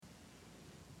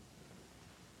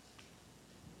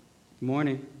Good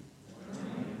morning.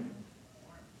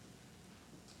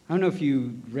 I don't know if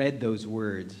you read those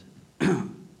words.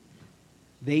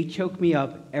 They choke me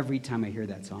up every time I hear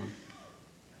that song.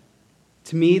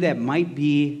 To me, that might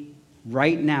be,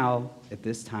 right now, at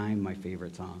this time, my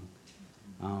favorite song.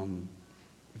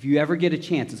 If you ever get a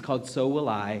chance, it's called So Will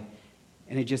I,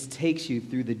 and it just takes you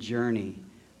through the journey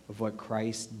of what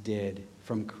Christ did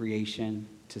from creation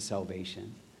to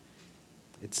salvation.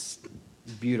 It's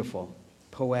beautiful,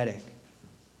 poetic.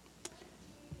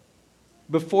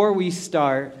 Before we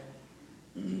start,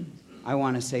 I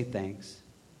want to say thanks.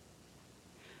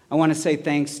 I want to say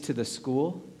thanks to the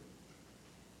school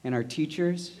and our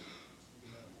teachers,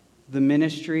 the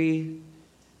ministry,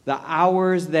 the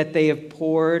hours that they have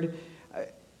poured.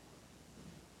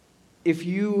 If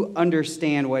you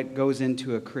understand what goes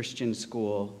into a Christian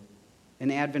school, an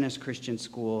Adventist Christian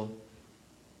school,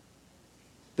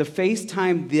 the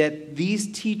FaceTime that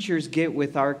these teachers get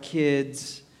with our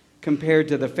kids compared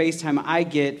to the FaceTime I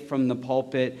get from the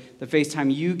pulpit, the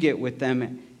FaceTime you get with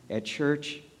them at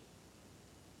church,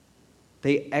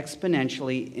 they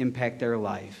exponentially impact their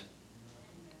life.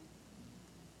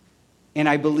 And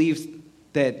I believe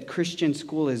that Christian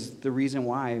school is the reason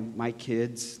why my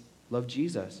kids love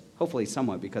Jesus. Hopefully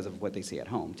somewhat because of what they see at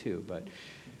home too.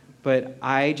 But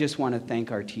I just want to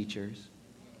thank our teachers.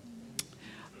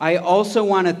 I also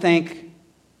want to thank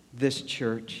this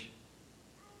church.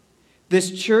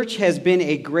 This church has been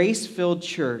a grace-filled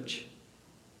church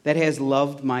that has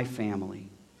loved my family.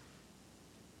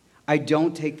 I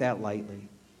don't take that lightly.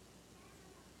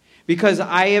 Because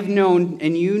I have known,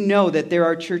 and you know, that there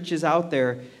are churches out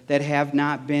there that have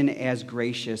not been as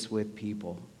gracious with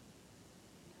people.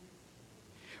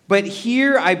 But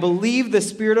here, I believe the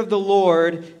Spirit of the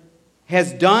Lord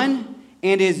has done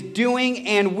and is doing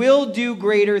and will do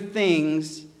greater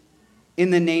things in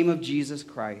the name of Jesus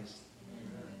Christ.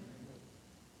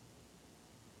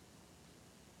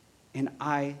 And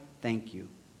I thank you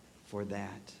for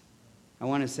that. I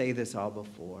want to say this all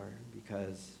before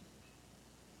because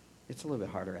it's a little bit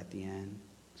harder at the end.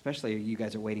 Especially you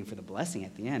guys are waiting for the blessing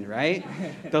at the end, right?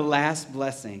 The last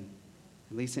blessing,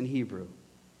 at least in Hebrew.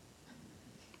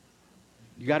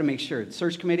 You got to make sure.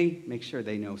 Search committee, make sure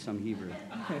they know some Hebrew.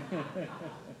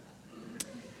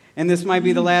 And this might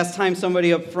be the last time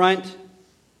somebody up front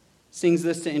sings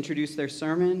this to introduce their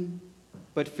sermon,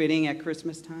 but fitting at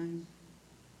Christmas time.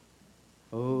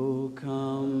 Oh,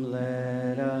 come,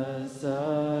 let us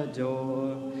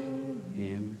adore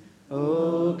him.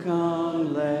 Oh,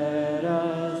 come, let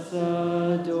us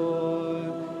adore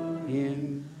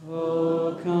him.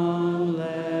 Oh, come,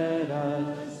 let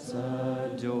us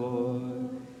adore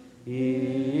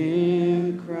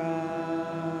him,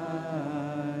 Christ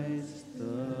the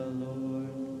Lord.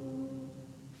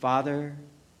 Father,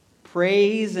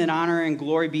 praise and honor and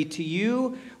glory be to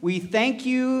you. We thank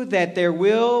you that there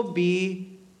will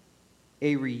be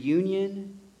a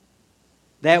reunion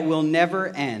that will never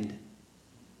end.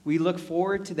 We look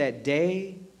forward to that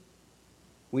day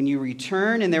when you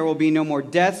return and there will be no more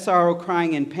death, sorrow,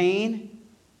 crying, and pain.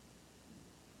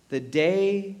 The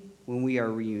day when we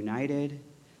are reunited.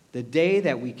 The day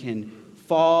that we can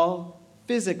fall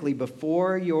physically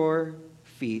before your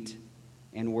feet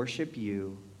and worship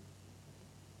you.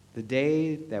 The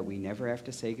day that we never have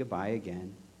to say goodbye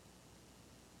again.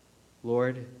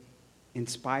 Lord,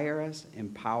 inspire us,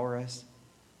 empower us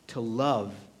to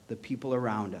love the people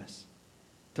around us,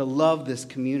 to love this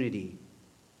community.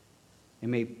 And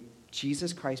may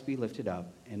Jesus Christ be lifted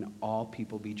up and all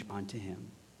people be drawn to him.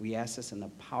 We ask this in the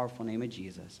powerful name of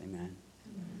Jesus. Amen.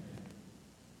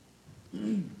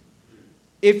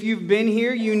 If you've been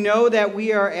here, you know that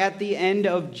we are at the end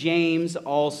of James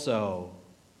also.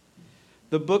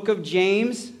 The book of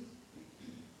James,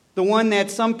 the one that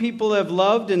some people have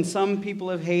loved and some people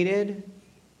have hated.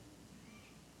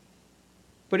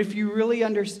 But if you really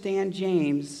understand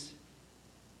James,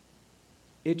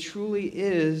 it truly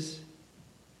is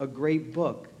a great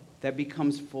book that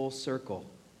becomes full circle.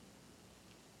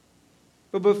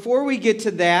 But before we get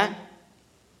to that,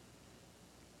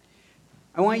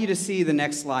 I want you to see the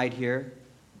next slide here.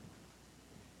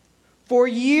 For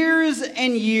years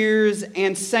and years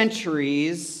and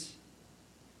centuries,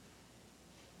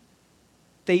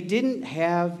 they didn't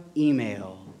have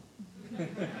email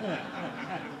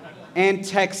and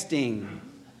texting.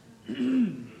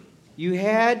 You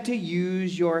had to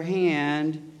use your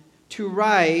hand to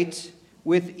write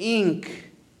with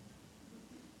ink.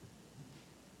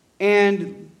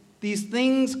 And these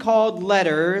things called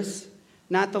letters,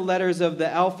 not the letters of the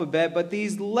alphabet, but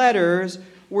these letters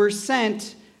were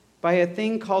sent by a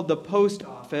thing called the post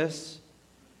office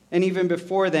And even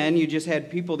before then, you just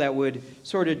had people that would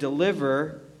sort of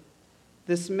deliver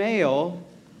this mail,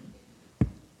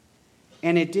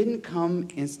 and it didn't come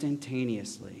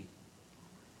instantaneously.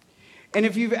 And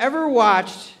if you've ever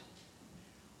watched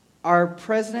our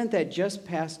president that just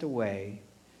passed away,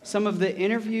 some of the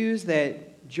interviews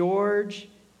that George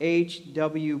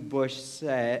H.W. Bush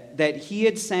said that he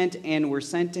had sent and were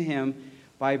sent to him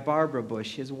by Barbara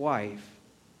Bush, his wife,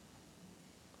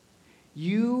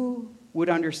 you would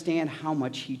understand how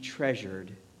much he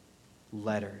treasured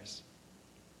letters.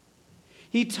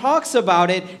 He talks about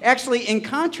it actually in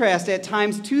contrast at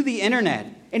times to the internet.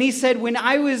 And he said, when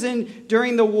I was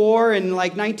during the war in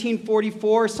like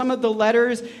 1944, some of the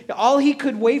letters, all he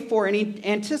could wait for and he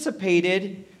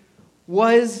anticipated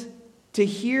was to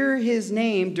hear his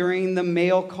name during the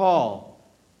mail call.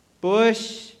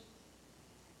 Bush.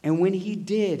 And when he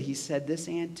did, he said this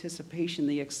anticipation,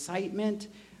 the excitement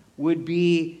would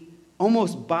be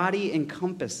almost body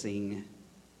encompassing.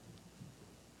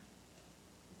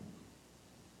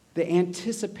 The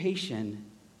anticipation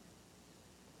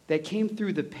that came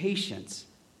through the patience,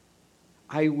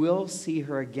 I will see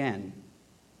her again.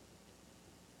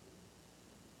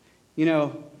 You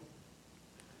know,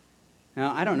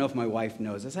 now I don't know if my wife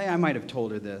knows this. I might have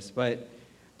told her this, but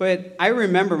I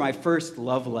remember my first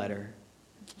love letter,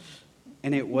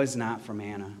 and it was not from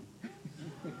Anna.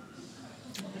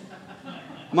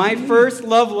 My first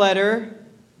love letter,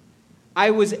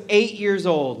 I was 8 years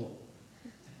old.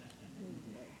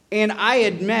 And I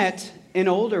had met an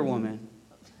older woman.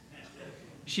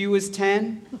 She was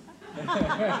 10.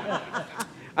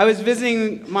 I was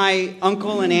visiting my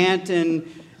uncle and aunt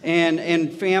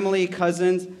and family,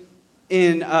 cousins,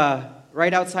 in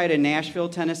right outside of Nashville,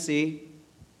 Tennessee.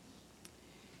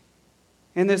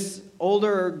 And this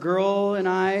older girl and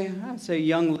I'd say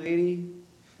young lady,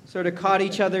 sort of caught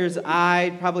each other's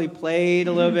eye, probably played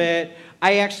a little bit.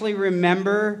 I actually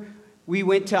remember we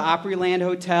went to Opryland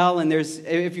Hotel, and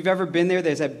if you've ever been there,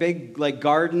 there's that big like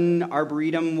garden,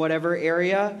 arboretum, whatever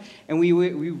area, and we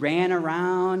ran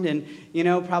around and,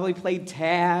 probably played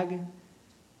tag.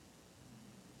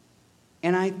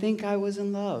 And I think I was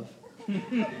in love.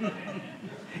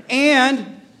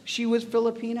 And she was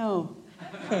Filipino.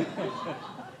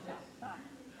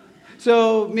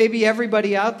 So maybe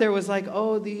everybody out there was like,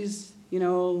 oh, these,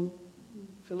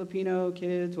 Filipino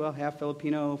kids, well, half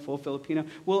Filipino, full Filipino,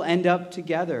 will end up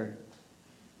together.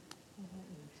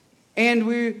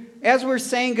 And as we're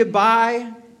saying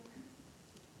goodbye,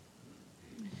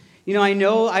 I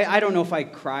don't know if I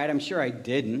cried. I'm sure I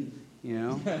didn't,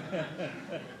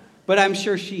 But I'm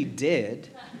sure she did.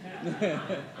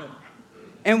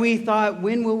 And we thought,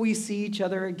 when will we see each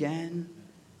other again?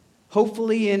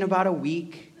 Hopefully in about a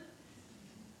week.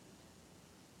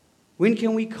 When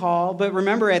can we call? But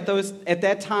remember, at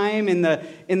that time in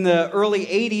the early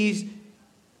 80s,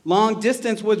 long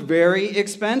distance was very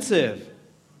expensive.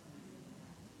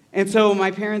 And so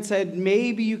my parents said,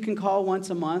 maybe you can call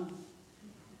once a month.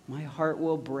 My heart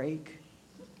will break.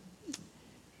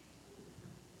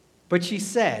 But she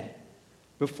said,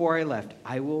 before I left,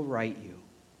 I will write you.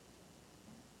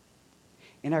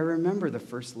 And I remember the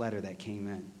first letter that came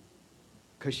in,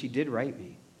 because she did write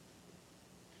me.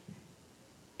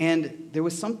 And there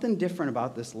was something different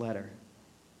about this letter.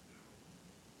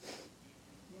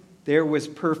 There was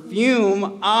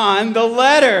perfume on the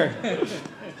letter.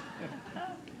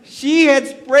 She had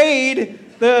sprayed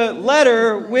the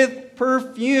letter with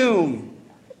perfume,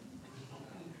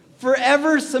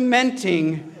 forever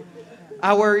cementing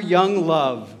our young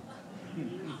love.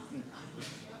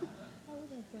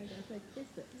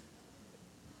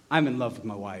 I'm in love with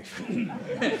my wife.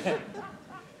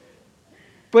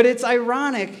 But it's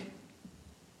ironic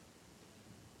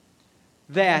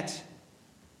that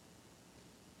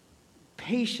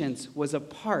patience was a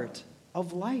part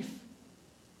of life.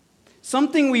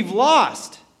 Something we've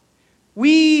lost.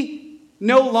 We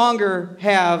no longer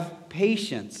have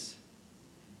patience.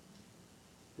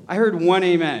 I heard one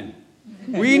amen.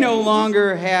 We no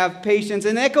longer have patience.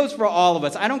 And that goes for all of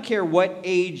us. I don't care what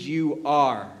age you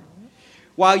are.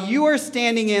 While you are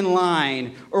standing in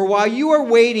line or while you are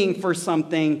waiting for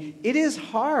something, it is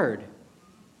hard.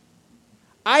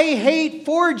 I hate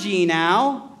 4G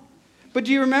now, but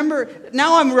do you remember?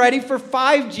 Now I'm ready for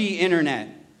 5G internet.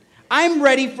 I'm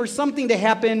ready for something to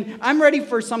happen. I'm ready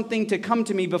for something to come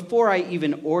to me before I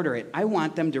even order it. I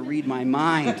want them to read my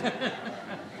mind.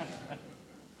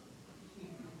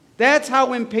 That's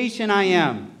how impatient I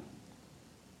am.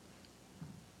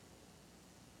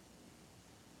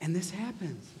 And this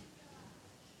happens.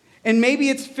 And maybe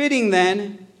it's fitting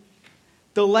then,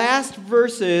 the last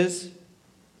verses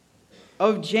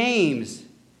of James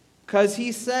because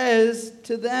he says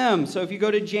to them. So if you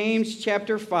go to James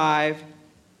chapter 5, and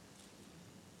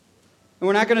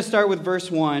we're not going to start with verse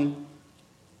 1.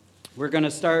 We're going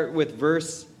to start with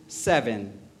verse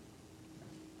 7.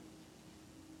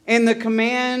 And the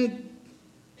command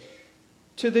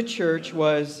to the church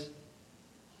was,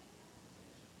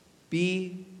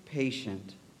 be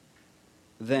patient,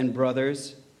 then,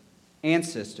 brothers and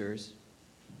sisters,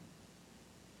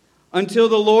 until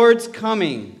the Lord's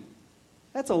coming.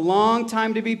 That's a long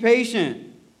time to be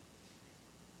patient.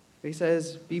 He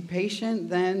says, be patient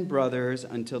then, brothers,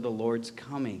 until the Lord's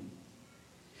coming.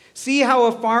 See how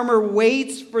a farmer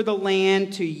waits for the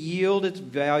land to yield its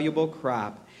valuable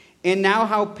crop, and now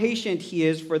how patient he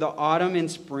is for the autumn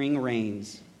and spring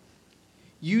rains.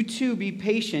 You too be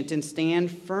patient and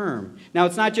stand firm. Now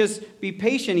it's not just be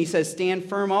patient, he says stand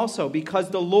firm also, because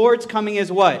the Lord's coming is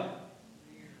what?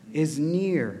 Is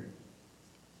near.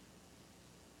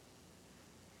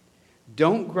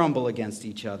 Don't grumble against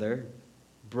each other,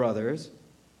 brothers,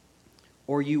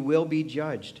 or you will be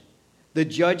judged. The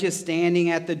judge is standing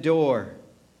at the door.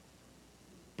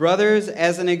 Brothers,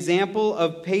 as an example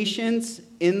of patience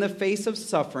in the face of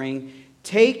suffering,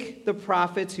 take the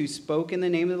prophets who spoke in the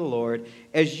name of the Lord.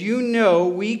 As you know,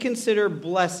 we consider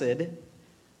blessed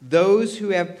those who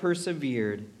have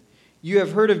persevered. You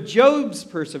have heard of Job's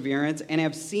perseverance and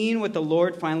have seen what the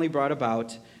Lord finally brought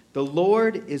about. The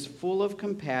Lord is full of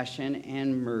compassion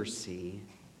and mercy.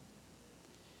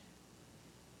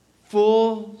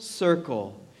 Full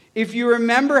circle. If you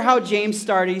remember how James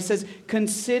started, he says,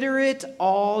 consider it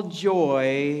all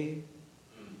joy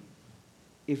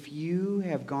if you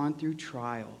have gone through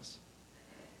trials.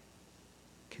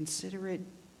 Consider it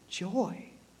joy.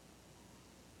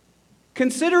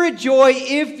 Consider it joy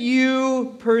if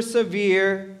you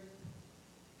persevere.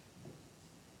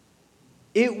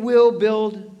 It will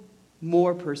build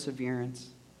more perseverance.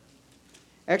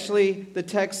 Actually, the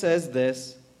text says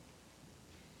this.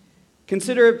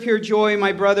 Consider it pure joy,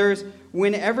 my brothers,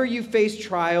 whenever you face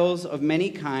trials of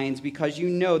many kinds, because you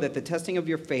know that the testing of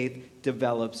your faith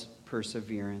develops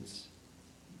perseverance.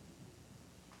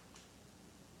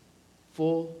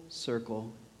 Full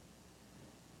circle.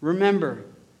 Remember,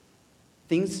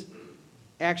 things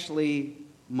actually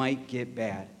might get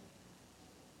bad.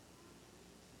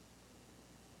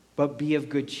 But be of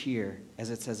good cheer, as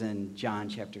it says in John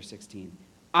chapter 16.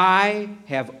 I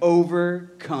have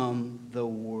overcome the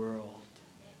world.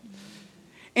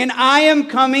 And I am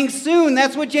coming soon.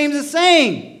 That's what James is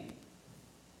saying.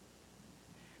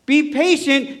 Be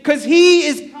patient because he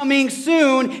is coming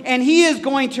soon and he is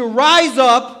going to rise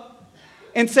up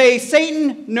and say,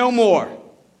 Satan, no more.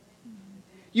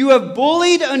 You have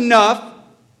bullied enough.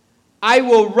 I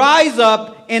will rise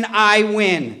up and I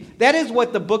win. That is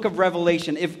what the book of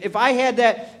Revelation, if I had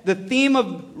that, the theme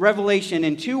of Revelation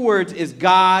in 2 words is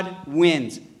God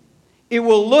wins. It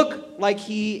will look like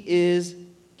he is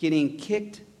getting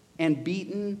kicked and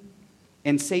beaten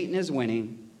and Satan is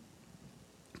winning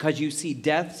because you see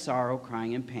death, sorrow,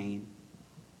 crying, and pain.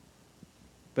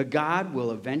 But God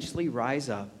will eventually rise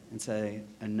up and say,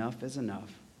 enough is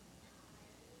enough.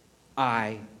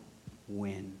 I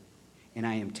win. And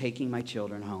I am taking my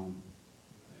children home.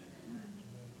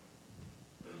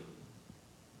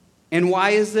 And why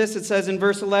is this? It says in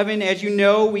verse 11, as you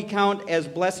know, we count as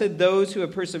blessed those who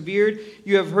have persevered.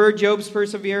 You have heard Job's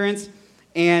perseverance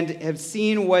and have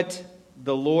seen what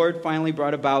the Lord finally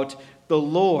brought about. The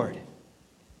Lord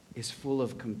is full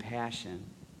of compassion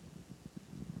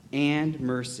and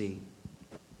mercy.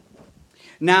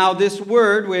 Now, this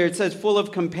word where it says full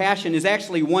of compassion is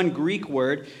actually one Greek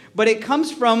word, but it comes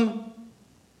from,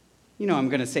 I'm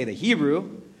going to say the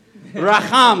Hebrew,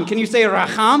 racham. Can you say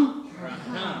racham?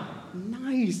 Racham.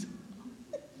 Nice.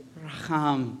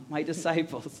 Racham, my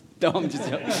disciples. No, I'm just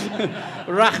joking.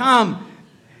 Racham.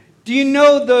 Do you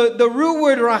know the root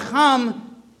word racham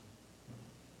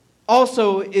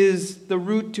also is the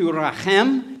root to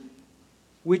rachem,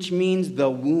 which means the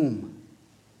womb.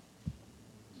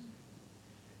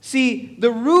 See,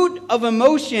 the root of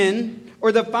emotion,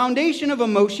 or the foundation of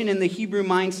emotion in the Hebrew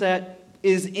mindset,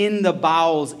 is in the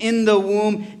bowels, in the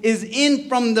womb, is in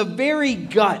from the very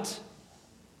gut.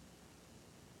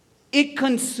 It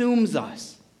consumes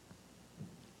us.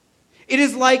 It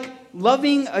is like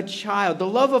loving a child, the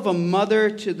love of a mother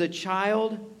to the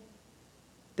child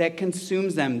that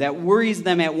consumes them, that worries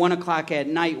them at 1 o'clock at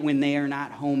night when they are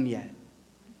not home yet.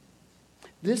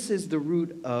 This is the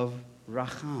root of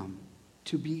racham,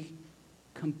 to be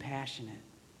compassionate.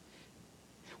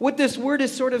 What this word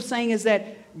is sort of saying is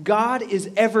that God is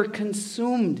ever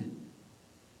consumed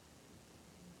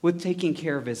with taking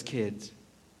care of his kids.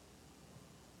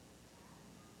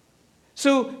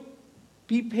 So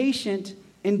Be patient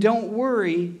and don't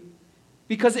worry,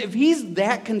 because if he's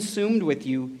that consumed with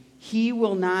you, he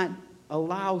will not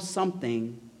allow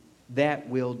something that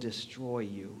will destroy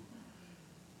you.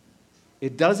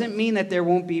 It doesn't mean that there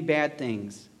won't be bad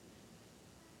things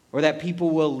or that people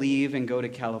will leave and go to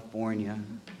California.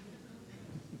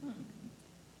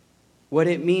 What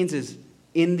it means is,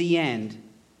 in the end,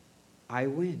 I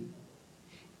win.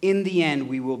 In the end,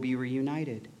 we will be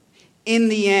reunited. In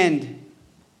the end,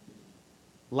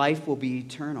 life will be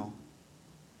eternal.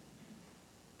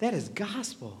 That is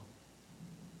gospel.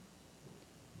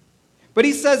 But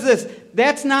he says this,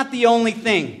 that's not the only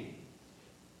thing.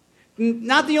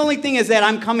 Not the only thing is that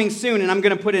I'm coming soon and I'm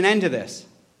going to put an end to this.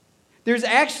 There's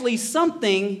actually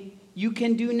something you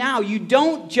can do now. You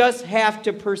don't just have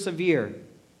to persevere.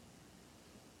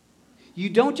 You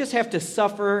don't just have to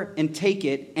suffer and take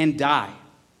it and die.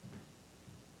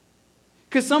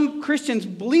 Because some Christians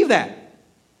believe that.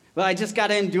 Well, I just got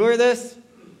to endure this,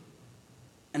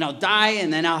 and I'll die,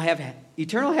 and then I'll have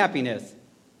eternal happiness.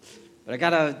 But I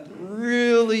got to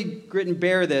really grit and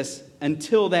bear this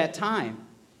until that time.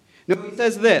 No, he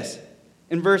says this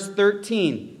in verse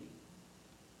 13.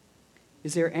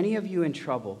 Is there any of you in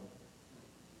trouble?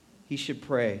 He should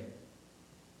pray.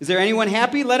 Is there anyone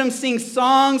happy? Let him sing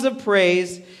songs of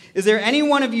praise. Is there any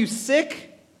one of you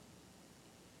sick?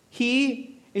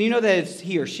 He, and you know that it's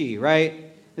he or she,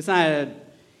 right? It's not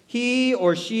he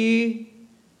or she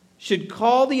should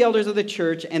call the elders of the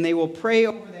church, and they will pray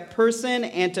over that person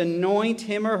and anoint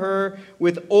him or her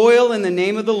with oil in the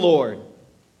name of the Lord.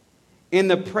 And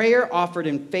the prayer offered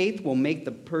in faith will make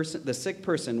the sick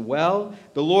person well.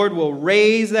 The Lord will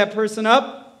raise that person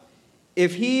up.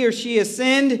 If he or she has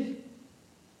sinned,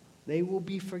 they will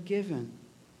be forgiven.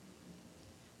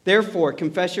 Therefore,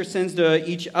 confess your sins to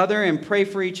each other and pray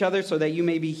for each other so that you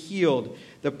may be healed.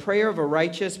 The prayer of a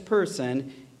righteous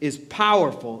person is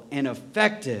powerful and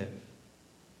effective.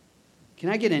 Can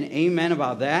I get an amen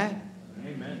about that?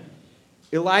 Amen.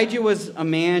 Elijah was a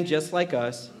man just like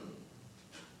us.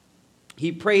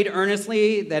 He prayed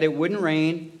earnestly that it wouldn't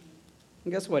rain.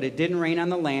 And guess what? It didn't rain on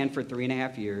the land for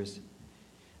 3.5 years.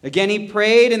 Again, he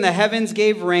prayed, and the heavens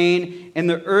gave rain, and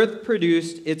the earth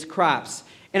produced its crops.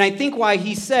 And I think why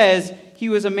he says he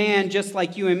was a man just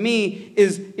like you and me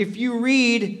is if you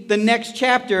read the next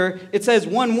chapter, it says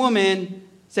one woman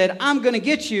said, I'm going to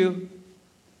get you.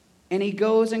 And he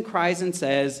goes and cries and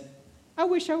says, I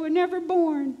wish I were never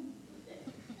born.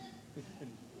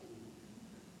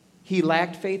 He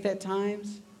lacked faith at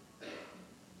times,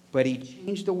 but he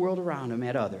changed the world around him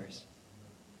at others.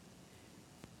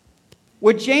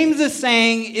 What James is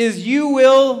saying is you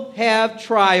will have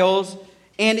trials,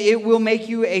 and it will make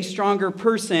you a stronger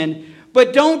person,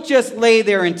 but don't just lay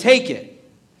there and take it.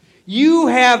 You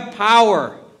have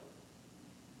power.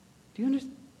 Do you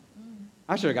understand?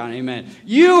 I should have gotten an amen.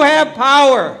 You have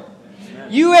power.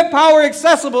 Amen. You have power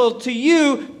accessible to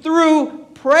you through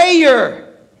prayer.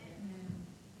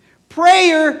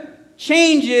 Prayer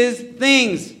changes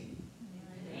things.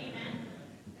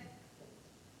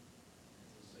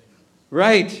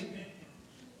 Right.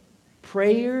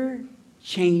 Prayer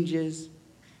changes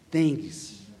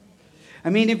things. I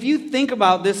mean, if you think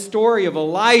about this story of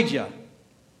Elijah,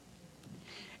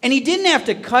 and he didn't have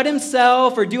to cut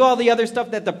himself or do all the other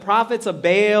stuff that the prophets of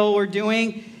Baal were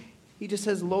doing. He just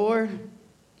says, Lord,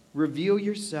 reveal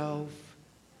yourself.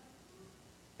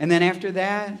 And then after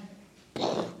that,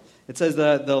 it says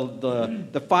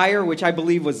the fire, which I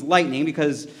believe was lightning,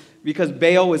 because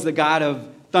Baal was the god of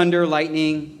thunder,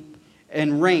 lightning,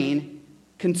 and rain,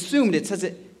 consumed. It says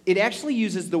it actually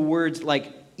uses the words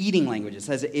like eating language. It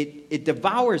says it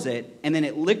devours it, and then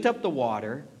it licked up the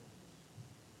water.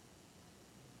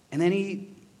 And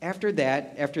then after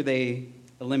they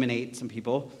eliminate some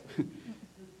people,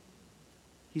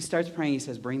 he starts praying. He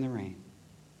says, bring the rain.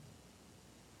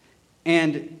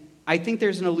 And I think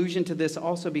there's an allusion to this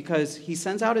also because he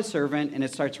sends out his servant and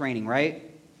it starts raining, right?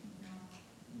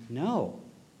 No.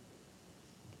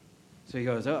 So he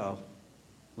goes, uh-oh,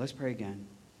 let's pray again.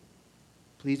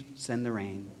 Please send the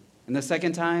rain. And the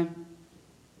second time,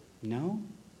 no.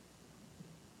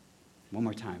 One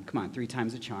more time. Come on, 3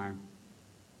 times the charm.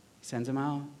 He sends him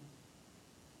out.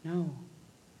 No.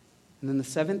 And then the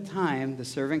 7th time, the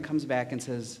servant comes back and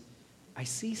says, I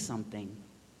see something.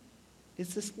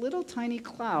 It's this little tiny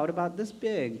cloud about this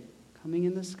big coming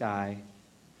in the sky.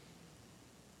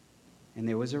 And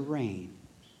there was a rain.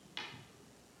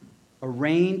 A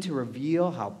rain to reveal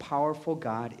how powerful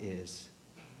God is.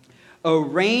 A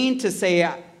rain to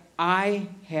say, I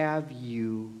have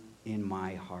you in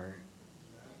my heart.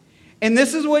 And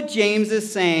this is what James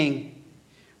is saying.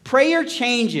 Prayer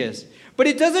changes. But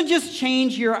it doesn't just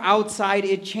change your outside,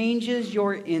 it changes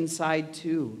your inside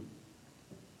too.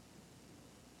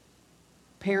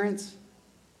 Parents,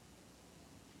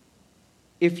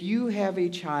 if you have a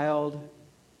child,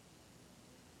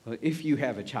 you do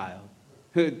have a child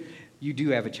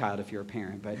if you're a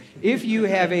parent, but if you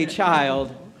have a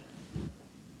child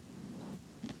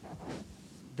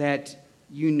that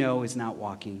you know is not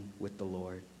walking with the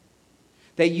Lord,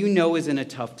 that you know is in a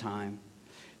tough time,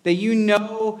 that you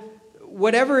know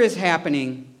whatever is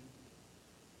happening,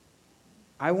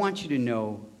 I want you to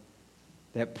know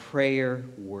that prayer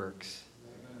works.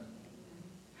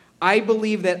 I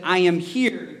believe that I am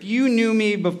here. If you knew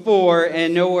me before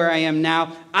and know where I am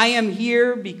now, I am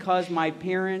here because my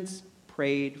parents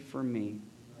prayed for me.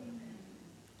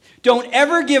 Don't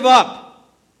ever give up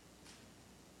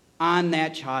on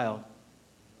that child.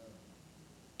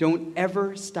 Don't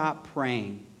ever stop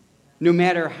praying, no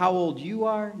matter how old you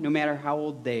are, no matter how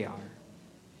old they are.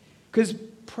 Because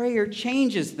prayer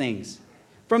changes things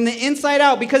from the inside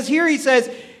out. Because here he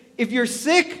says, if you're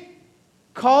sick,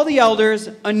 call the elders,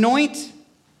 anoint,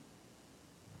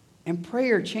 and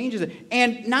prayer changes it.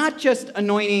 And not just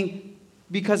anointing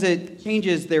because it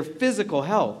changes their physical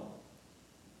health.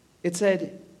 It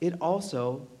said it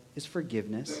also is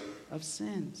forgiveness of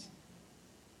sins.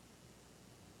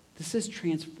 This is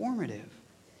transformative.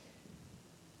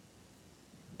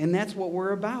 And that's what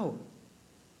we're about.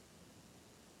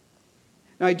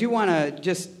 Now, I do want to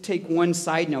just take one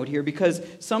side note here, because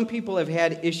some people have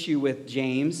had issue with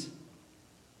James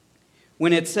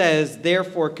when it says,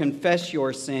 therefore confess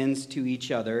your sins to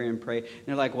each other and pray. And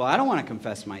they're like, well, I don't want to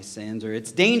confess my sins, or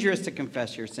it's dangerous to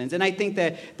confess your sins. And I think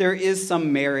that there is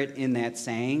some merit in that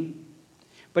saying.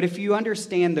 But if you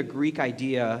understand the Greek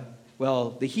idea,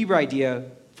 the Hebrew idea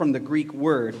from the Greek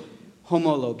word,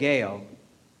 homologeo.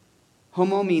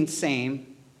 Homo means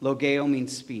same, logeo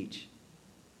means speech.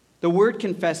 The word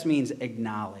confess means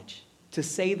acknowledge, to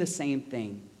say the same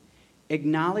thing.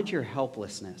 Acknowledge your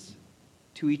helplessness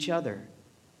to each other.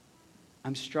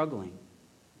 I'm struggling.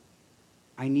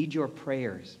 I need your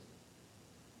prayers.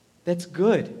 That's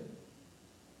good.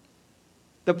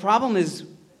 The problem is,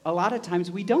 a lot of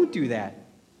times we don't do that.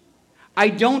 I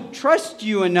don't trust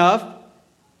you enough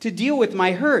to deal with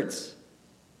my hurts.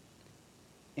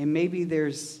 And maybe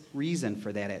there's reason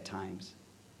for that at times.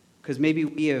 Because maybe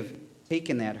we have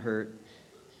taken that hurt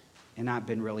and not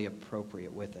been really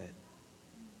appropriate with it.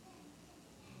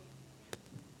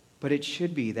 But it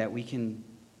should be that we can,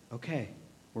 okay,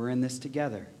 we're in this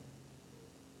together.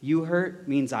 You hurt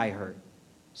means I hurt.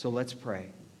 So let's pray.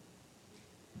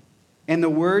 And the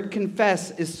word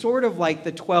confess is sort of like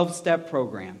the 12-step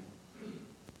program.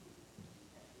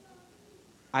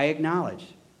 I acknowledge.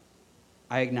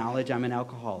 I acknowledge I'm an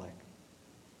alcoholic.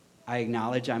 I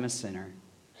acknowledge I'm a sinner.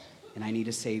 And I need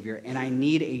a Savior. And I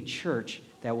need a church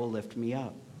that will lift me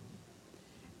up.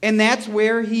 And that's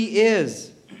where he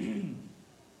is.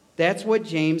 That's what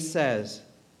James says.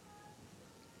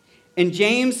 And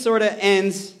James sort of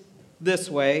ends this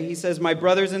way. He says, my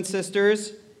brothers and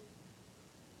sisters,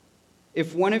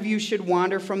 if one of you should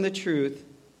wander from the truth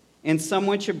and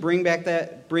someone should bring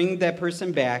that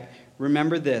person back,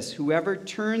 remember this: whoever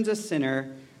turns a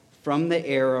sinner from the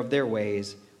error of their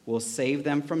ways will save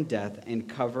them from death and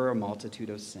cover a multitude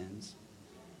of sins.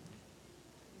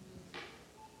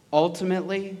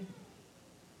 Ultimately,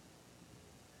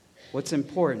 what's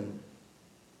important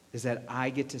is that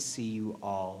I get to see you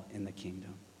all in the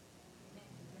kingdom.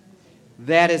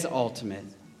 That is ultimate.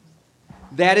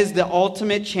 That is the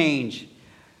ultimate change.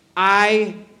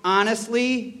 I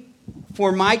honestly,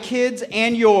 for my kids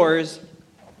and yours,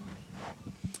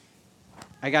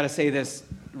 I got to say this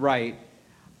right,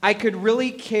 I could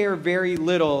really care very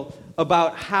little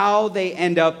about how they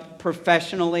end up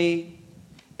professionally,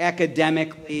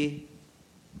 academically.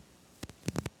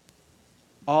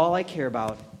 All I care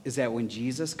about is that when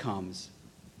Jesus comes,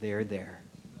 they're there.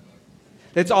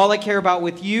 That's all I care about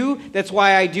with you. That's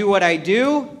why I do what I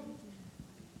do,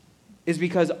 is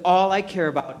because all I care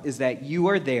about is that you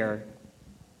are there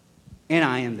and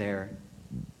I am there.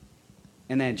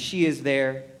 And then she is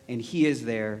there and he is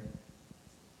there.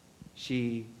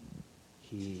 She,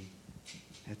 he,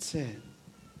 that's it.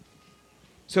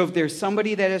 So if there's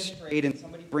somebody that is strayed and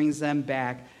somebody brings them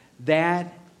back,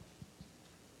 that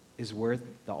is worth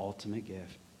the ultimate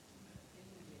gift.